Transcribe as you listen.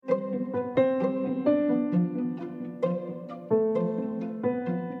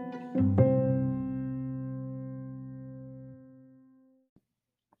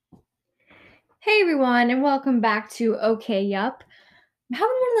everyone, and welcome back to Okay Yup. I'm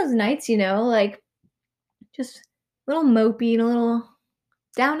having one of those nights, like just a little mopey and a little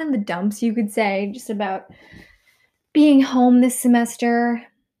down in the dumps, you could say, just about being home this semester.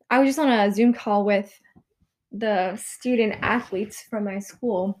 I was just on a Zoom call with the student athletes from my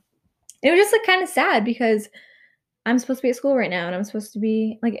school. It was just like kind of sad because I'm supposed to be at school right now and I'm supposed to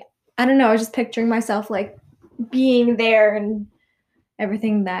be like, I don't know, I was just picturing myself like being there and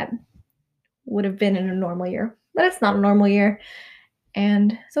everything that would have been in a normal year. But it's not a normal year.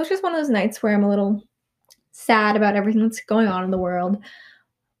 And so it's just one of those nights where I'm a little sad about everything that's going on in the world.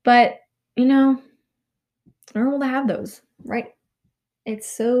 But, it's normal to have those, right?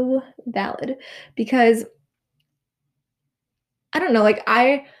 It's so valid because I don't know, like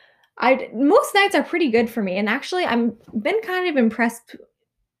I most nights are pretty good for me. And actually I'm been kind of impressed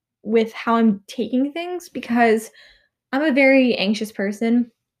with how I'm taking things because I'm a very anxious person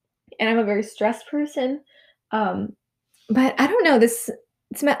and I'm a very stressed person. Um, but I don't know, it's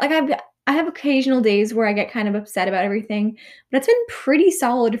like I have occasional days where I get kind of upset about everything, but it's been pretty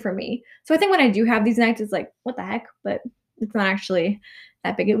solid for me. So I think when I do have these nights, it's like, what the heck? But it's not actually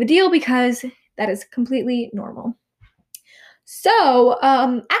that big of a deal because that is completely normal. So,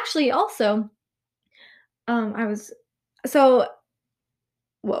 actually, also, I was so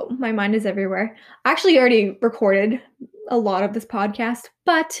whoa, my mind is everywhere. I actually already recorded a lot of this podcast,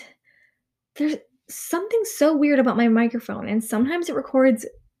 but there's something so weird about my microphone, and sometimes it records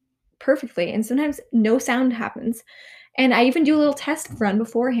perfectly, and sometimes no sound happens. And I even do a little test run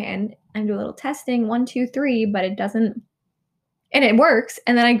beforehand. I do a little testing, 1, 2, 3, but it doesn't, and it works.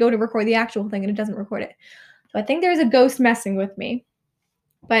 And then I go to record the actual thing, and it doesn't record it. So I think there's a ghost messing with me,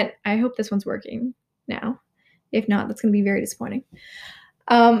 but I hope this one's working now. If not, that's going to be very disappointing.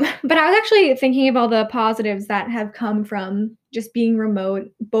 But I was actually thinking of all the positives that have come from just being remote,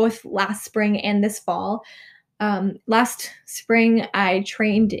 both last spring and this fall. Last spring, I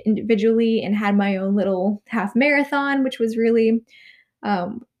trained individually and had my own little half marathon, which was really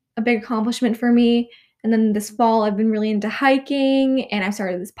a big accomplishment for me. And then this fall, I've been really into hiking and I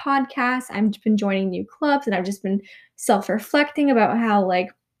started this podcast. I've been joining new clubs and I've just been self reflecting about how, like,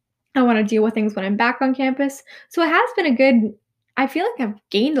 I want to deal with things when I'm back on campus. So it has been I feel like I've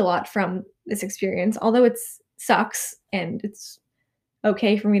gained a lot from this experience, although it sucks and it's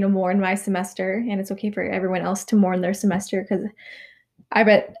okay for me to mourn my semester and it's okay for everyone else to mourn their semester because I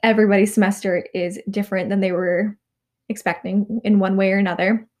bet everybody's semester is different than they were expecting in one way or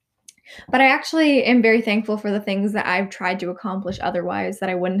another. But I actually am very thankful for the things that I've tried to accomplish otherwise that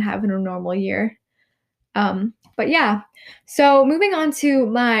I wouldn't have in a normal year. But yeah, so moving on to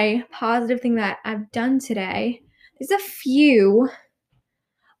my positive thing that I've done today. There's a few,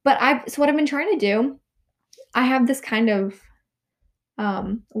 but so what I've been trying to do, I have this kind of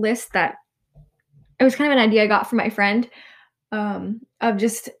list that it was kind of an idea I got from my friend of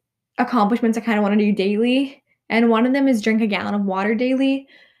just accomplishments I kind of want to do daily. And one of them is drink a gallon of water daily.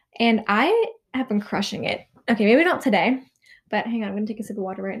 And I have been crushing it. Okay, maybe not today, but hang on, I'm going to take a sip of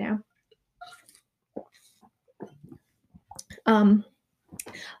water right now.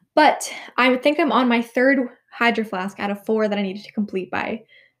 But I think I'm on my third Hydro Flask out of 4 that I needed to complete by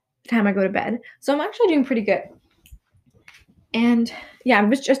the time I go to bed. So I'm actually doing pretty good. And yeah,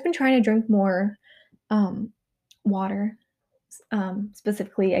 I've just been trying to drink more water,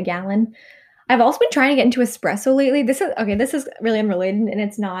 specifically a gallon. I've also been trying to get into espresso lately. This is really unrelated and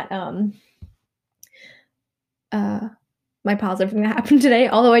it's not my positive thing that happened today,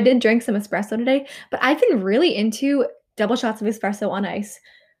 although I did drink some espresso today. But I've been really into double shots of espresso on ice.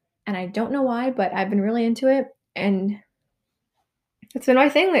 And I don't know why, but I've been really into it. And it's been my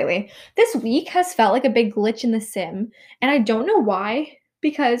thing lately. This week has felt like a big glitch in the sim. And I don't know why,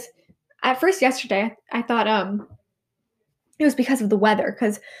 because at first yesterday, I thought it was because of the weather,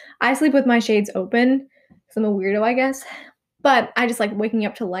 because I sleep with my shades open, because I'm a weirdo, I guess. But I just like waking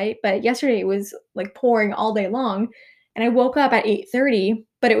up to light. But yesterday it was like pouring all day long. And I woke up at 8:30,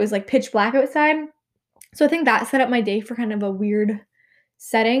 but it was like pitch black outside. So I think that set up my day for kind of a weird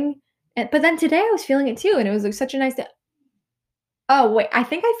setting. But then today I was feeling it too, and it was like such a nice day. Oh wait, I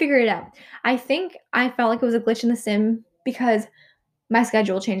think I figured it out. I think I felt like it was a glitch in the sim because my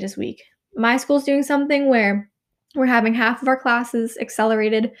schedule changed this week. My school's doing something where we're having half of our classes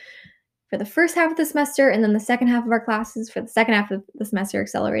accelerated for the first half of the semester, and then the second half of our classes for the second half of the semester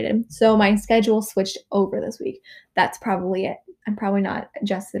accelerated. So my schedule switched over this week. That's probably it. I'm probably not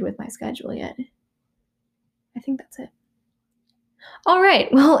adjusted with my schedule yet. I think that's it. All right.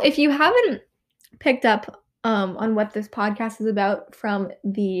 Well, if you haven't picked up on what this podcast is about from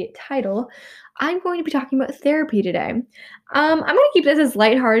the title, I'm going to be talking about therapy today. I'm going to keep this as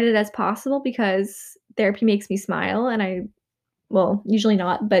lighthearted as possible because therapy makes me smile, and well, usually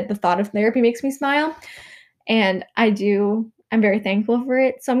not, but the thought of therapy makes me smile, and I'm very thankful for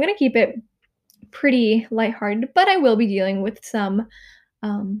it. So I'm going to keep it pretty lighthearted, but I will be dealing with some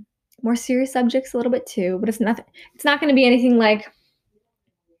um, more serious subjects a little bit too. But it's not going to be anything like.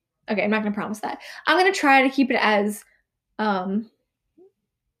 Okay, I'm not going to promise that. I'm going to try to keep it as um,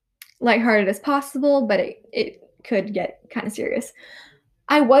 lighthearted as possible, but it could get kind of serious.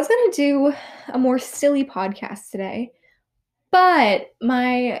 I was going to do a more silly podcast today, but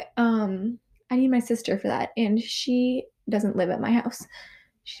I need my sister for that, and she doesn't live at my house.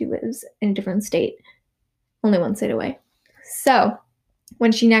 She lives in a different state, only one state away. So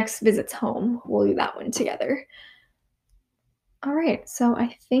when she next visits home, we'll do that one together. All right, so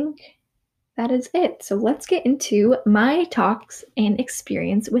I think that is it. So let's get into my talks and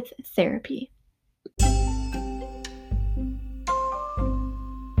experience with therapy.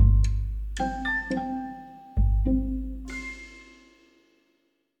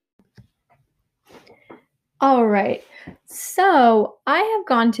 All right. So I have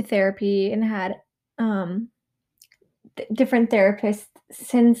gone to therapy and had different therapists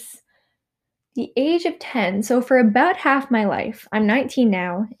since the age of 10. So for about half my life, I'm 19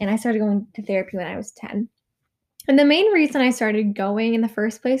 now, and I started going to therapy when I was 10. And the main reason I started going in the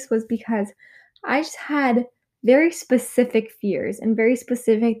first place was because I just had very specific fears and very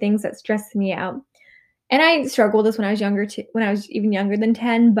specific things that stressed me out. And I struggled with this when I was younger too, when I was even younger than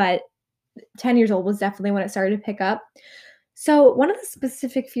 10, but 10 years old was definitely when it started to pick up. So one of the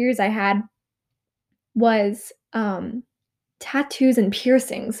specific fears I had was tattoos and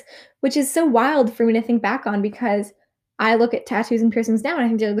piercings, which is so wild for me to think back on because I look at tattoos and piercings now and I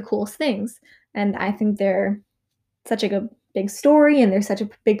think they're the coolest things. And I think they're such a big story and they're such a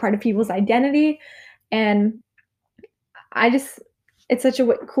big part of people's identity. And I just, it's such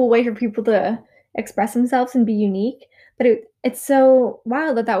a cool way for people to express themselves and be unique. But it's so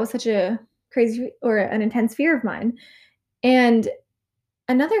wild that that was such a crazy or an intense fear of mine. And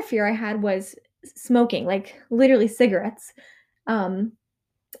another fear I had was smoking, like literally cigarettes. Um,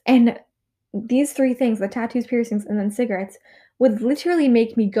 and these three things, the tattoos, piercings, and then cigarettes, would literally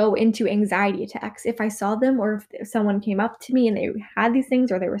make me go into anxiety attacks if I saw them or if someone came up to me and they had these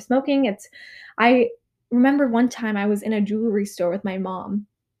things or they were smoking. I remember one time I was in a jewelry store with my mom,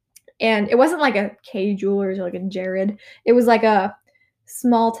 and it wasn't like a K Jewelers or like a Jared. It was like a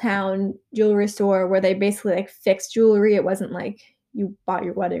small town jewelry store where they basically like fixed jewelry. It wasn't like you bought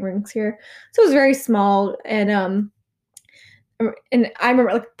your wedding rings here. So it was very small, and I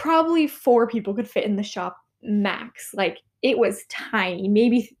remember like probably 4 people could fit in the shop max. Like it was tiny,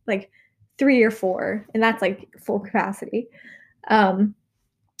 maybe like 3 or 4, and that's like full capacity. Um,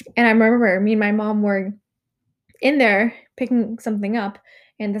 and I remember me and my mom were in there picking something up,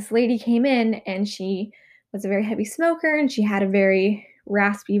 and this lady came in, and she was a very heavy smoker, and she had a very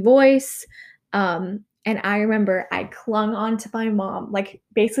raspy voice. And I remember I clung onto my mom, like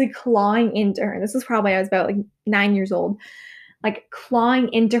basically clawing into her. And this was probably I was about like 9 years old, like clawing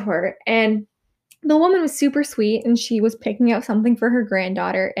into her. And the woman was super sweet and she was picking out something for her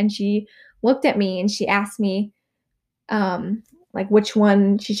granddaughter. And she looked at me and she asked me, like, which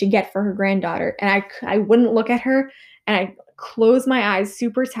one she should get for her granddaughter. And I wouldn't look at her and I closed my eyes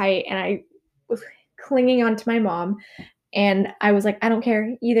super tight and I was clinging onto my mom. And I was like, I don't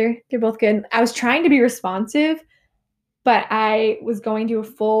care either. They're both good. I was trying to be responsive, but I was going to a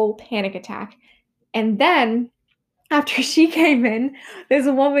full panic attack. And then after she came in, this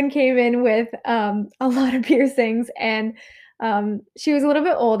woman came in with a lot of piercings, and she was a little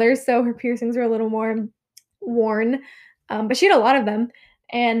bit older, so her piercings were a little more worn, but she had a lot of them.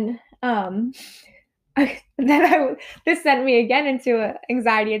 And this sent me again into an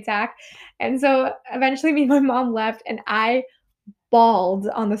anxiety attack. And so eventually, me and my mom left, and I bawled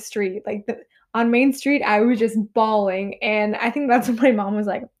on the street, on Main Street. I was just bawling, and I think that's when my mom was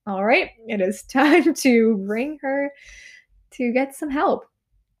like, "All right, it is time to bring her to get some help,"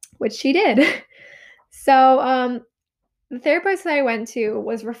 which she did. So, the therapist that I went to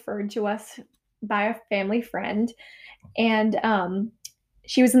was referred to us by a family friend, and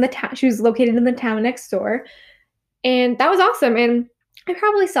she was in the town. She was located in the town next door, and that was awesome. And I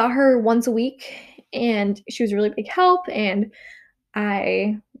probably saw her once a week, and she was a really big help. And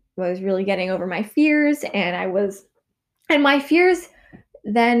I was really getting over my fears, and my fears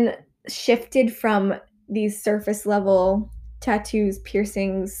then shifted from these surface level tattoos,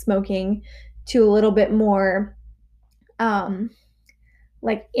 piercings, smoking to a little bit more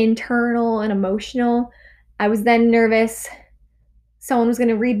like internal and emotional. I was then nervous someone was going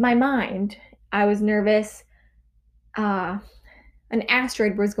to read my mind. I was nervous uh, an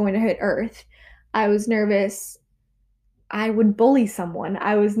asteroid was going to hit Earth. I was nervous I would bully someone.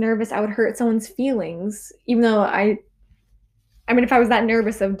 I was nervous I would hurt someone's feelings, even though I mean, if I was that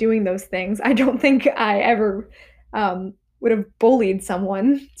nervous of doing those things, I don't think I ever would have bullied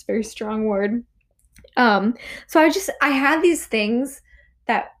someone. It's a very strong word. Um, so I had these things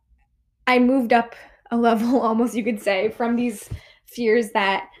that I moved up a level, almost you could say, from these fears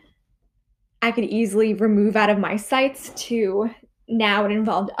that I could easily remove out of my sights to now it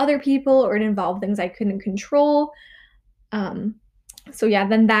involved other people or it involved things I couldn't control. Um, so yeah,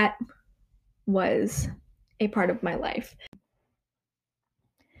 then that was a part of my life.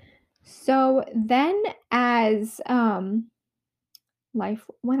 So then, as life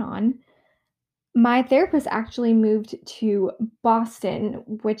went on, my therapist actually moved to Boston,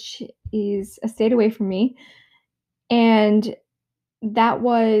 which is a state away from me. And that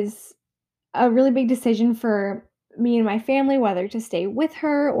was a really big decision for me and my family whether to stay with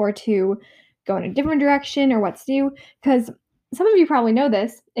her or to go in a different direction or what to do. Because some of you probably know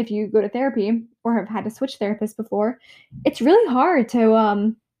this if you go to therapy or have had to switch therapists before. It's really hard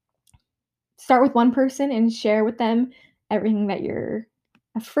to start with one person and share with them everything that you're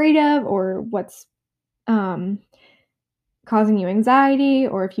afraid of or what's um, causing you anxiety,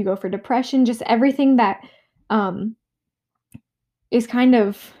 or if you go for depression, just everything that um, is kind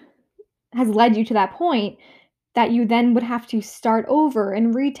of has led you to that point that you then would have to start over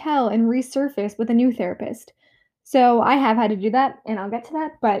and retell and resurface with a new therapist. So I have had to do that, and I'll get to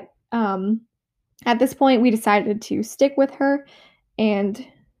that. But at this point, we decided to stick with her, and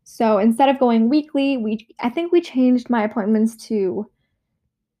so instead of going weekly, I think we changed my appointments to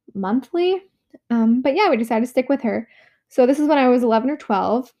monthly. But yeah, we decided to stick with her. So this is when I was 11 or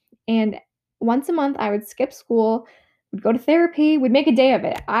 12, and once a month I would skip school, would go to therapy, would make a day of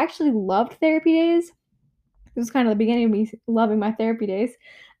it. I actually loved therapy days. This was kind of the beginning of me loving my therapy days.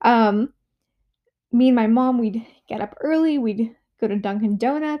 Um, Me and my mom, we'd get up early, we'd go to Dunkin'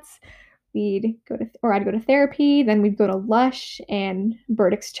 Donuts, I'd go to therapy, then we'd go to Lush and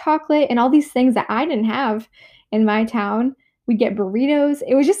Burdick's chocolate and all these things that I didn't have in my town. We'd get burritos.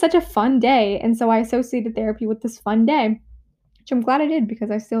 It was just such a fun day, and so I associated therapy with this fun day, which I'm glad I did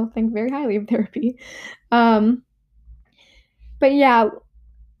because I still think very highly of therapy. Um, but yeah,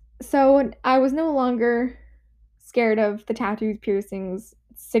 so I was no longer scared of the tattoos, piercings,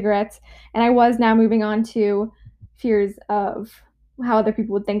 cigarettes, and I was now moving on to fears of how other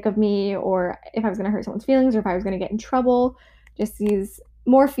people would think of me, or if I was going to hurt someone's feelings, or if I was going to get in trouble. Just these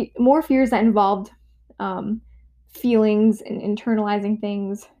more fears that involved um, feelings and internalizing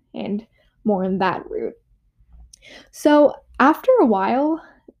things, and more in that route. So after a while,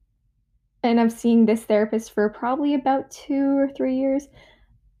 and of seeing this therapist for probably about 2 or 3 years,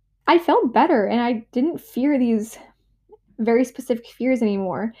 I felt better, and I didn't fear these very specific fears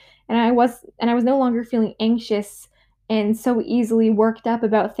anymore. And I was no longer feeling anxious and so easily worked up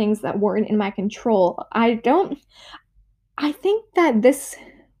about things that weren't in my control. I think that this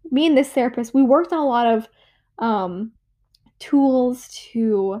me and this therapist, we worked on a lot of um tools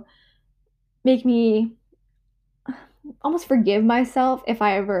to make me almost forgive myself if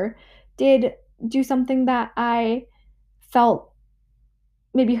I ever did do something that I felt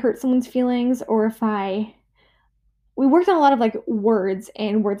maybe hurt someone's feelings, or if I we worked on a lot of like words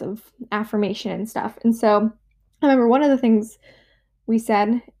and words of affirmation and stuff. And so I remember one of the things we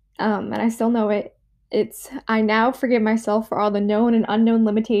said, and I still know it. It's I now forgive myself for all the known and unknown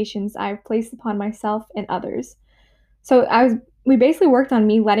limitations I've placed upon myself and others. So we basically worked on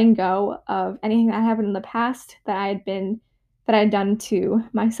me letting go of anything that happened in the past that I had done to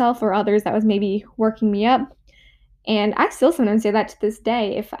myself or others that was maybe working me up. And I still sometimes say that to this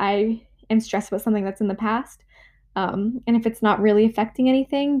day if I am stressed about something that's in the past. And if it's not really affecting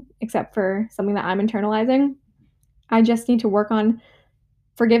anything except for something that I'm internalizing, I just need to work on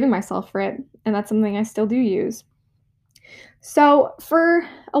forgiving myself for it. And that's something I still do use. So, for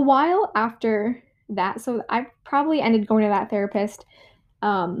a while after that, so I probably ended going to that therapist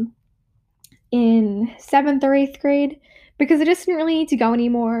um, in seventh or eighth grade because I just didn't really need to go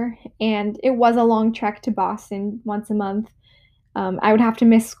anymore. And it was a long trek to Boston once a month. I would have to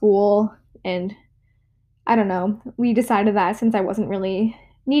miss school, and I don't know. We decided that since I wasn't really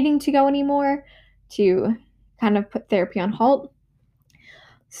needing to go anymore, to kind of put therapy on halt.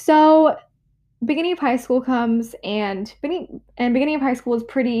 So, beginning of high school comes, and beginning of high school is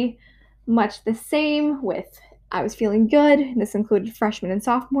pretty much the same with I was feeling good. This included freshman and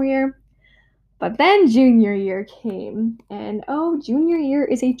sophomore year. But then junior year came, and oh, junior year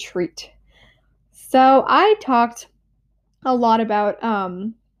is a treat. So I talked a lot about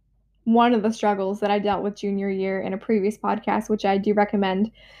one of the struggles that I dealt with junior year in a previous podcast, which I do recommend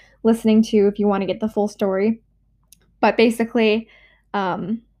listening to if you want to get the full story. But basically,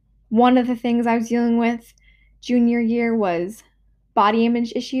 um, one of the things I was dealing with junior year was body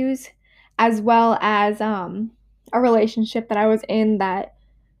image issues, as well as a relationship that I was in that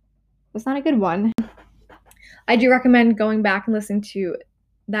was not a good one. I do recommend going back and listening to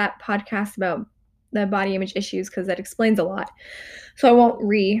that podcast about the body image issues because that explains a lot. So I won't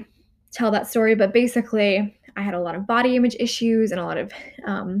retell that story, but basically, I had a lot of body image issues and a lot of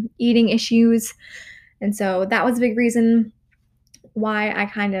eating issues. And so that was a big reason why I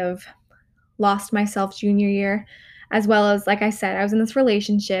kind of lost myself junior year, as well as, like I said, I was in this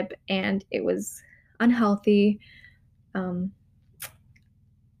relationship and it was unhealthy. Um,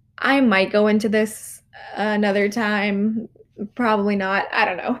 I might go into this another time. Probably not. I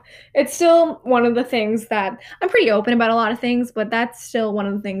don't know. It's still one of the things that I'm pretty open about a lot of things, but that's still one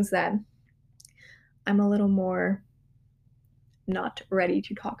of the things that I'm a little more not ready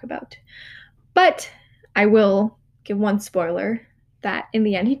to talk about. But I will give one spoiler that in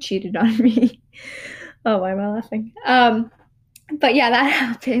the end he cheated on me. Oh, why am I laughing? But yeah, that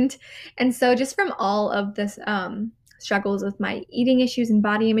happened. And so just from all of this struggles with my eating issues and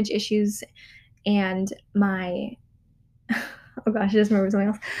body image issues and my oh gosh, I just remember something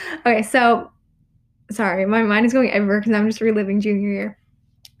else. Okay, so sorry, my mind is going everywhere because I'm just reliving junior year.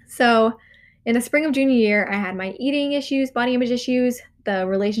 So in the spring of junior year, I had my eating issues, body image issues. The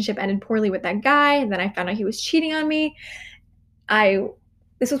relationship ended poorly with that guy. And then I found out he was cheating on me.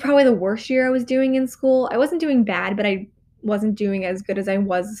 This was probably the worst year I was doing in school. I wasn't doing bad, but I wasn't doing as good as I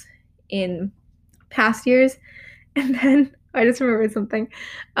was in past years. And then I just remembered something.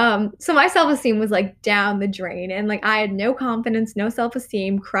 So my self-esteem was like down the drain, and like I had no confidence, no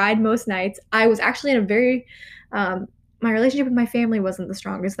self-esteem, cried most nights. I was actually in a very my relationship with my family wasn't the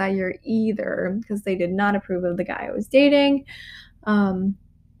strongest that year either because they did not approve of the guy I was dating.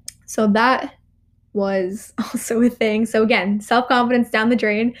 So that was also a thing. So again, self-confidence down the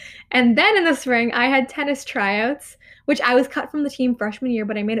drain. And then in the spring, I had tennis tryouts, which I was cut from the team freshman year,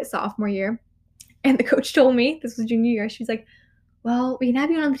 but I made it sophomore year. And the coach told me, this was junior year, she was like, well, we can have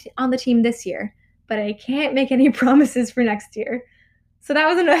you on the team this year, but I can't make any promises for next year. So that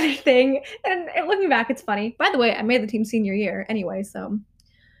was another thing. And looking back, it's funny. By the way, I made the team senior year anyway, so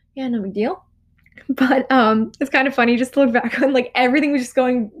yeah, no big deal. But it's kind of funny just to look back on like everything was just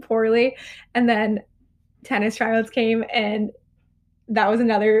going poorly. And then tennis tryouts came and that was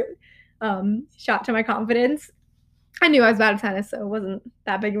another shot to my confidence. I knew I was bad at tennis, so it wasn't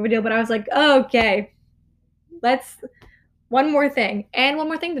that big of a deal, but I was like, oh, okay, let's one more thing. And one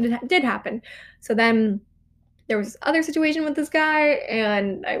more thing that did happen. So then there was this other situation with this guy,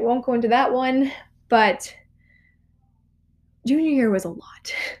 and I won't go into that one, but junior year was a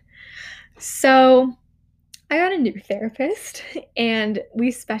lot. So I got a new therapist, and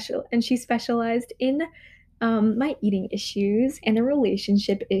she specialized in my eating issues and the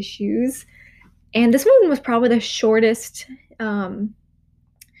relationship issues. And this one was probably the shortest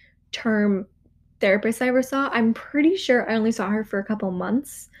term therapist I ever saw. I'm pretty sure I only saw her for a couple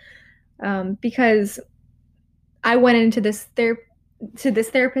months because I went into this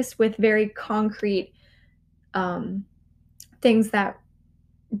therapist with very concrete things that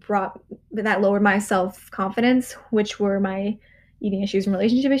lowered my self-confidence, which were my eating issues and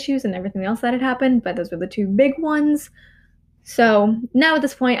relationship issues and everything else that had happened, but those were the two big ones. So now at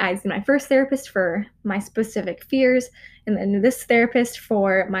this point, I see my first therapist for my specific fears, and then this therapist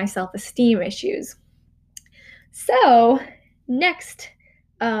for my self-esteem issues. So next,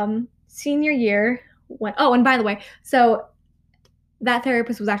 senior year, and by the way, so that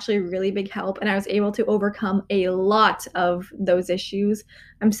therapist was actually a really big help, and I was able to overcome a lot of those issues.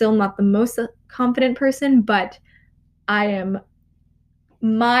 I'm still not the most confident person, but I am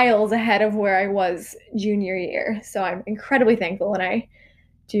miles ahead of where I was junior year. So I'm incredibly thankful, and I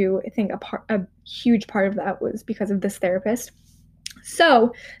do think a huge part of that was because of this therapist.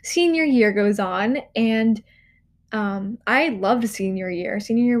 So senior year goes on, and I loved senior year.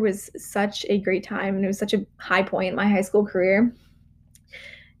 Senior year was such a great time, and it was such a high point in my high school career.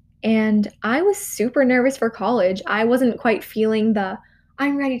 And I was super nervous for college. I wasn't quite feeling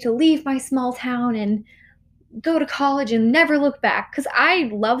I'm ready to leave my small town and go to college and never look back, because I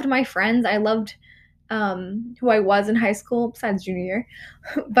loved my friends. I loved who I was in high school, besides junior year.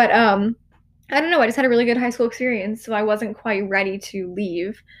 But I don't know, I just had a really good high school experience, so I wasn't quite ready to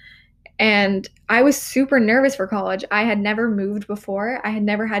leave. And I was super nervous for college. I had never moved before. I had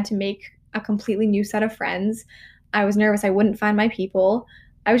never had to make a completely new set of friends. I was nervous I wouldn't find my people.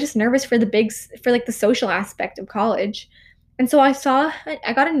 I was just nervous for like the social aspect of college. And so I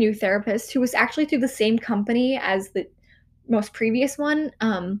got a new therapist who was actually through the same company as the most previous one.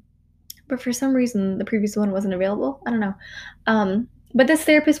 But for some reason the previous one wasn't available. I don't know. But this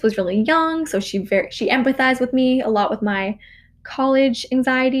therapist was really young, so she empathized with me a lot with my college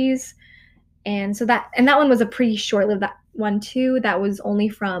anxieties. And that one was a pretty short-lived one too. That was only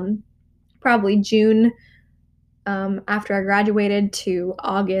from probably June after I graduated to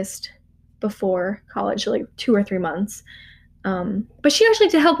August before college, so like 2 or 3 months. But she actually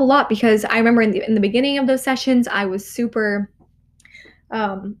did help a lot because I remember in the beginning of those sessions, I was super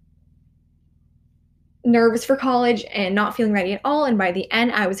um, nervous for college and not feeling ready at all. And by the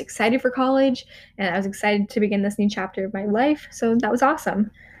end, I was excited for college and I was excited to begin this new chapter of my life. So that was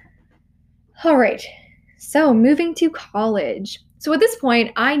awesome. All right. So moving to college. So at this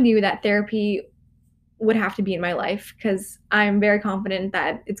point, I knew that therapy would have to be in my life because I'm very confident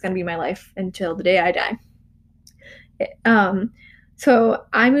that it's going to be my life until the day I die. Um, so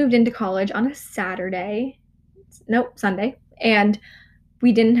I moved into college on a Saturday, nope, Sunday, and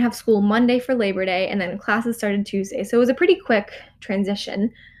we didn't have school Monday for Labor Day, and then classes started Tuesday. So it was a pretty quick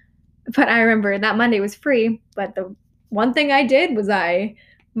transition. But I remember that Monday was free, but the one thing I did was I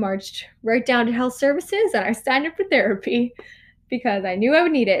marched right down to health services and I signed up for therapy because I knew I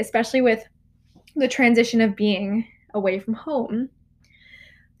would need it, especially with the transition of being away from home.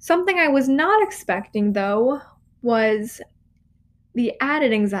 Something I was not expecting, though, was the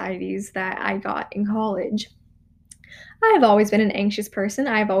added anxieties that I got in college. I have always been an anxious person.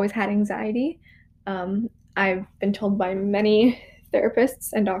 I've always had anxiety. I've been told by many therapists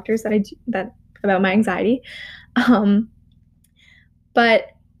and doctors that about my anxiety. Um,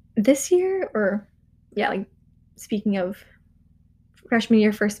 but this year, or yeah, like speaking of freshman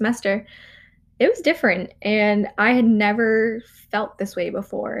year, first semester, it was different, and I had never felt this way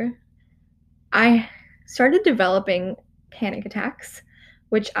before. I started developing panic attacks,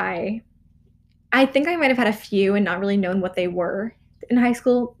 which I think I might have had a few and not really known what they were in high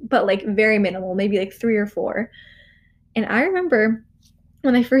school, but like very minimal, maybe like 3 or 4. And I remember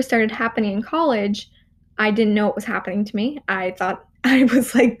when they first started happening in college, I didn't know what was happening to me. I thought I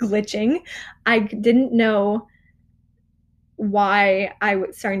was like glitching. I didn't know why I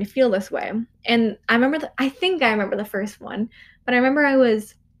was starting to feel this way. And I think I remember the first one, but I remember I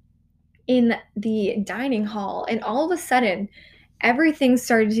was in the dining hall and all of a sudden everything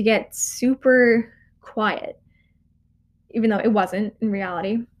started to get super quiet, even though it wasn't in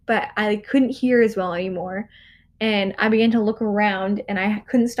reality, but I couldn't hear as well anymore. And I began to look around and I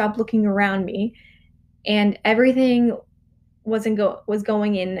couldn't stop looking around me, and everything was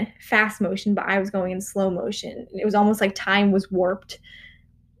going in fast motion, but I was going in slow motion. It was almost like time was warped.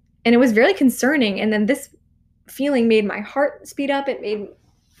 And it was very concerning. And then this feeling made my heart speed up. It made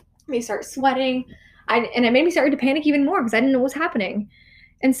me start sweating. And it made me start to panic even more because I didn't know what was happening.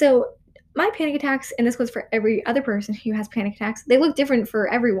 And so my panic attacks, and this goes for every other person who has panic attacks, they look different for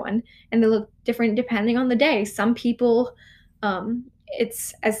everyone, and they look different depending on the day. Some people,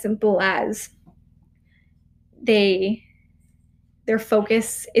 it's as simple as their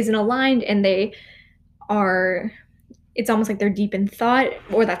focus isn't aligned, and it's almost like they're deep in thought,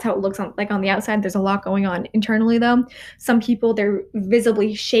 or that's how it looks on the outside. There's a lot going on internally, though. Some people, they're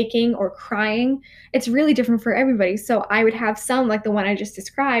visibly shaking or crying. It's really different for everybody. So I would have some, like the one I just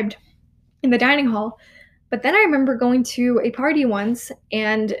described, in the dining hall. But then I remember going to a party once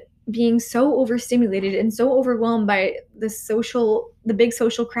and being so overstimulated and so overwhelmed by the big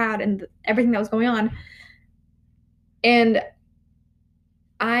social crowd and everything that was going on. And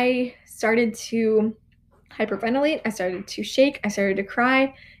I started to hyperventilate. I started to shake. I started to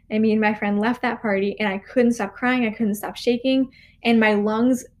cry. And me and my friend left that party, and I couldn't stop crying. I couldn't stop shaking. And my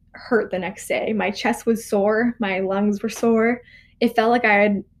lungs hurt the next day. My chest was sore. My lungs were sore. It felt like I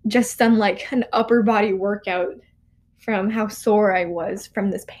had just done like an upper body workout from how sore I was from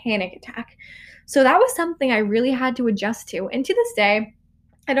this panic attack. So that was something I really had to adjust to. And to this day,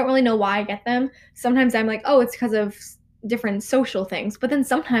 I don't really know why I get them. Sometimes I'm like, oh, it's because of different social things. But then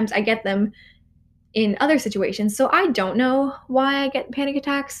sometimes I get them in other situations. So I don't know why I get panic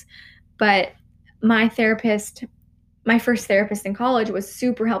attacks, but my first therapist in college was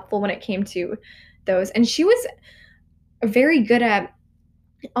super helpful when it came to those. And she was very good at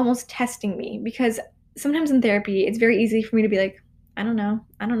almost testing me, because sometimes in therapy, it's very easy for me to be like, I don't know,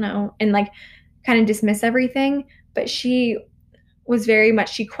 and like kind of dismiss everything. But she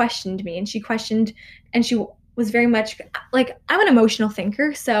questioned me, and she was very much like, I'm an emotional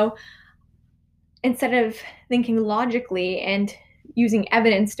thinker. So instead of thinking logically and using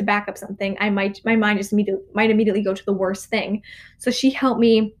evidence to back up something, my mind just might immediately go to the worst thing. So she helped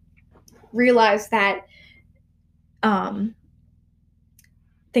me realize that um,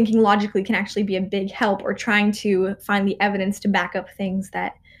 thinking logically can actually be a big help, or trying to find the evidence to back up things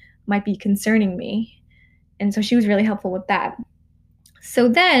that might be concerning me. And so she was really helpful with that. So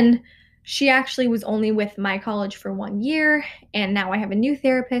then she actually was only with my college for 1 year, and now I have a new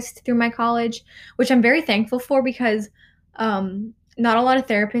therapist through my college, which I'm very thankful for because not a lot of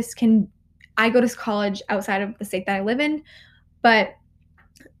therapists can. I go to college outside of the state that I live in, but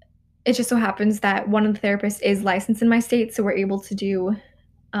it just so happens that one of the therapists is licensed in my state, so we're able to do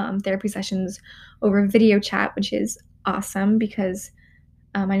therapy sessions over video chat, which is awesome because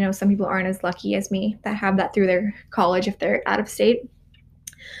I know some people aren't as lucky as me that have that through their college if they're out of state.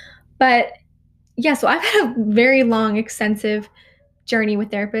 But yeah, so I've had a very long, extensive journey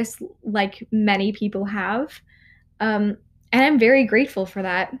with therapists, like many people have. And I'm very grateful for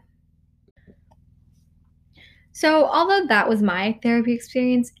that. So, although that was my therapy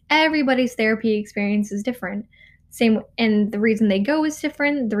experience, everybody's therapy experience is different. Same, and the reason they go is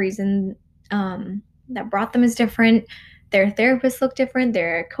different. The reason that brought them is different. Their therapists look different.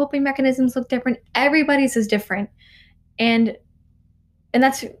 Their coping mechanisms look different. Everybody's is different, and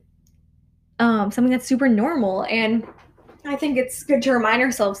that's something that's super normal. And I think it's good to remind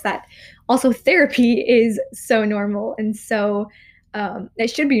ourselves that also therapy is so normal, and so it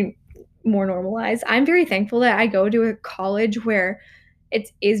should be more normalized. I'm very thankful that I go to a college where it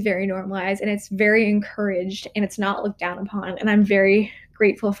is very normalized and it's very encouraged and it's not looked down upon, and I'm very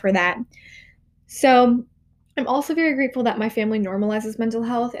grateful for that. So I'm also very grateful that my family normalizes mental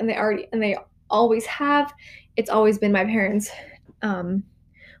health, and they always have. It's always been my parents' um,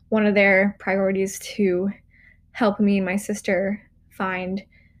 one of their priorities to help me and my sister find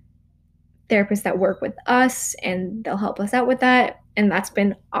therapists that work with us, and they'll help us out with that. And that's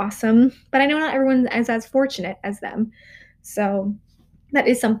been awesome. But I know not everyone is as fortunate as them. So that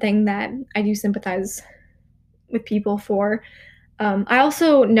is something that I do sympathize with people for. I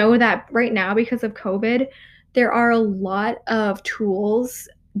also know that right now, because of COVID, there are a lot of tools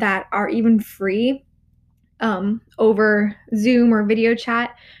that are even free over Zoom or video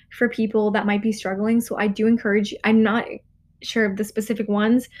chat for people that might be struggling. So I do encourage, I'm not sure of the specific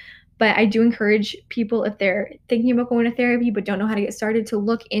ones, but I do encourage people, if they're thinking about going to therapy but don't know how to get started, to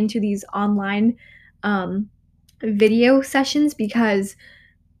look into these online video sessions, because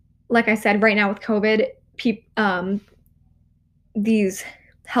like I said, right now with COVID, these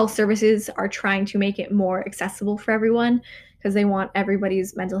health services are trying to make it more accessible for everyone because they want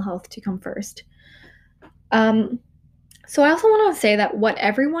everybody's mental health to come first. So I also want to say that what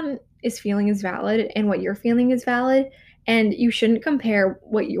everyone is feeling is valid, and what you're feeling is valid, and you shouldn't compare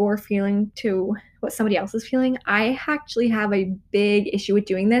what you're feeling to what somebody else is feeling. I actually have a big issue with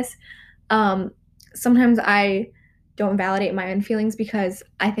doing this. Sometimes I don't validate my own feelings because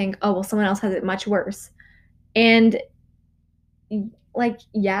I think, oh, well, someone else has it much worse. And like,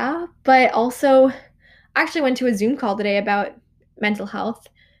 yeah, but also I actually went to a Zoom call today about mental health,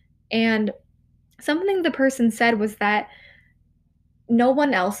 and something the person said was that no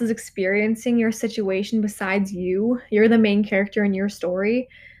one else is experiencing your situation besides you. You're the main character in your story.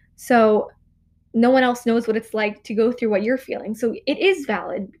 So no one else knows what it's like to go through what you're feeling. So it is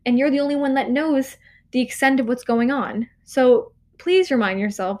valid, and you're the only one that knows the extent of what's going on. So please remind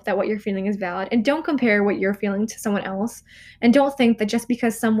yourself that what you're feeling is valid, and don't compare what you're feeling to someone else. And don't think that just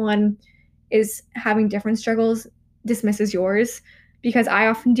because someone is having different struggles dismisses yours, because I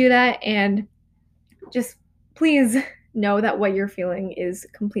often do that. And just please know that what you're feeling is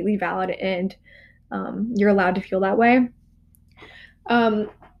completely valid, and you're allowed to feel that way.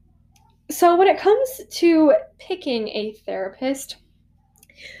 So when it comes to picking a therapist,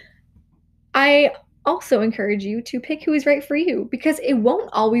 I also encourage you to pick who is right for you, because it won't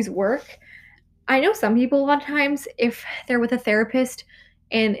always work. I know some people, a lot of times, if they're with a therapist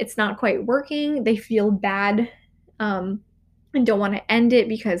and it's not quite working, they feel bad and don't want to end it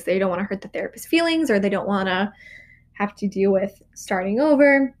because they don't want to hurt the therapist's feelings, or they don't want to have to deal with starting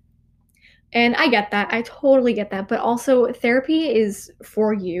over. And I get that. I totally get that. But also, therapy is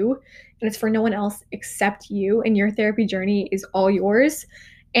for you, and it's for no one else except you. And your therapy journey is all yours.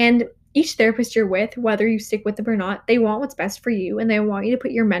 And each therapist you're with, whether you stick with them or not, they want what's best for you, and they want you to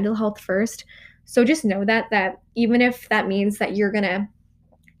put your mental health first. So just know that even if that means that you're going to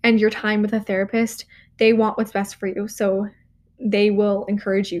end your time with a therapist, they want what's best for you. So they will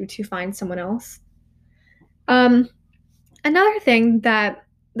encourage you to find someone else. Another thing that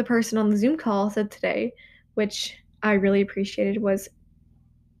the person on the Zoom call said today, which I really appreciated, was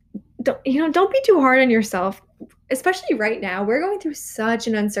don't be too hard on yourself. especially right now, we're going through such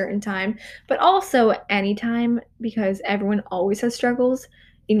an uncertain time, but also any time because everyone always has struggles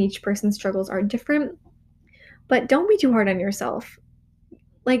and each person's struggles are different. But don't be too hard on yourself.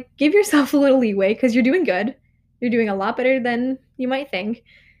 Like, give yourself a little leeway because you're doing good. You're doing a lot better than you might think.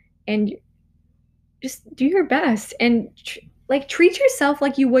 And just do your best and like treat yourself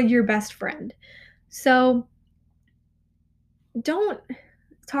like you would your best friend. So don't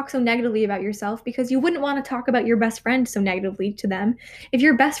talk so negatively about yourself because you wouldn't want to talk about your best friend so negatively to them. If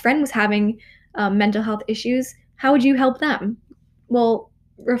your best friend was having mental health issues, how would you help them? Well,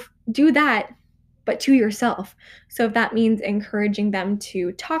 do that, but to yourself. So if that means encouraging them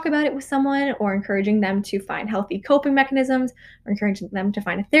to talk about it with someone, or encouraging them to find healthy coping mechanisms, or encouraging them to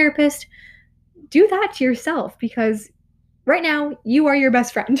find a therapist, do that to yourself because right now, you are your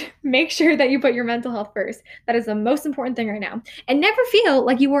best friend. Make sure that you put your mental health first. That is the most important thing right now. And never feel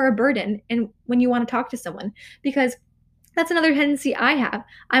like you are a burden and when you want to talk to someone because that's another tendency I have.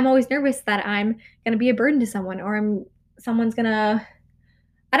 I'm always nervous that I'm going to be a burden to someone or someone's going to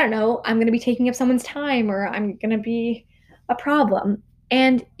I don't know, I'm going to be taking up someone's time or I'm going to be a problem.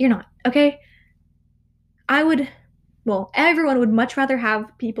 And you're not, okay? I would everyone would much rather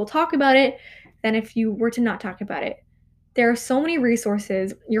have people talk about it than if you were to not talk about it. There are so many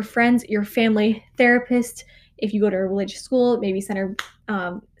resources, your friends, your family, therapists. If you go to a religious school, maybe center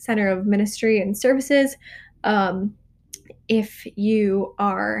of ministry and services. If you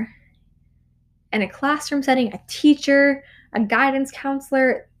are in a classroom setting, a teacher, a guidance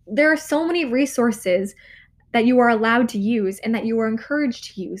counselor, there are so many resources that you are allowed to use and that you are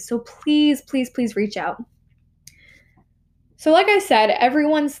encouraged to use. So please, please, please reach out. So, like I said,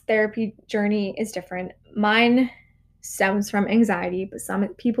 everyone's therapy journey is different. Mine stems from anxiety, but some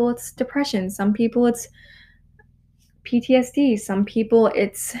people it's depression, some people it's PTSD, some people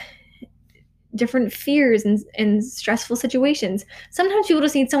it's different fears and stressful situations. Sometimes people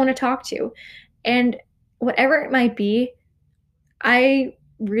just need someone to talk to. And whatever it might be, I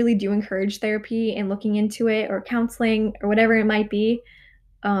really do encourage therapy and looking into it or counseling or whatever it might be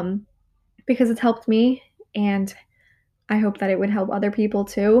um, because it's helped me. And I hope that it would help other people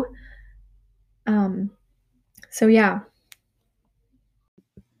too. Um, so, yeah.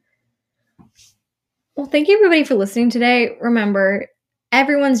 Well, thank you everybody for listening today. Remember,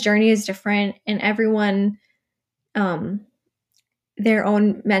 everyone's journey is different and everyone um their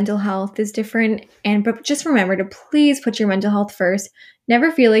own mental health is different and but just remember to please put your mental health first.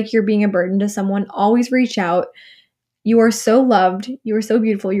 Never feel like you're being a burden to someone. Always reach out. You are so loved. You are so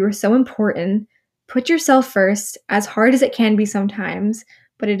beautiful. You are so important. Put yourself first, as hard as it can be sometimes,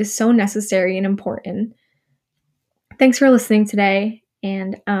 but it is so necessary and important. Thanks for listening today.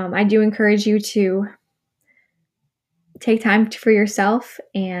 And I do encourage you to take time for yourself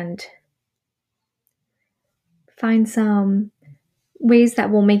and find some ways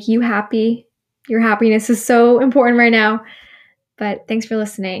that will make you happy. Your happiness is so important right now. But thanks for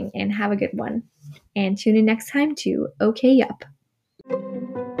listening and have a good one. And tune in next time to OK Yup.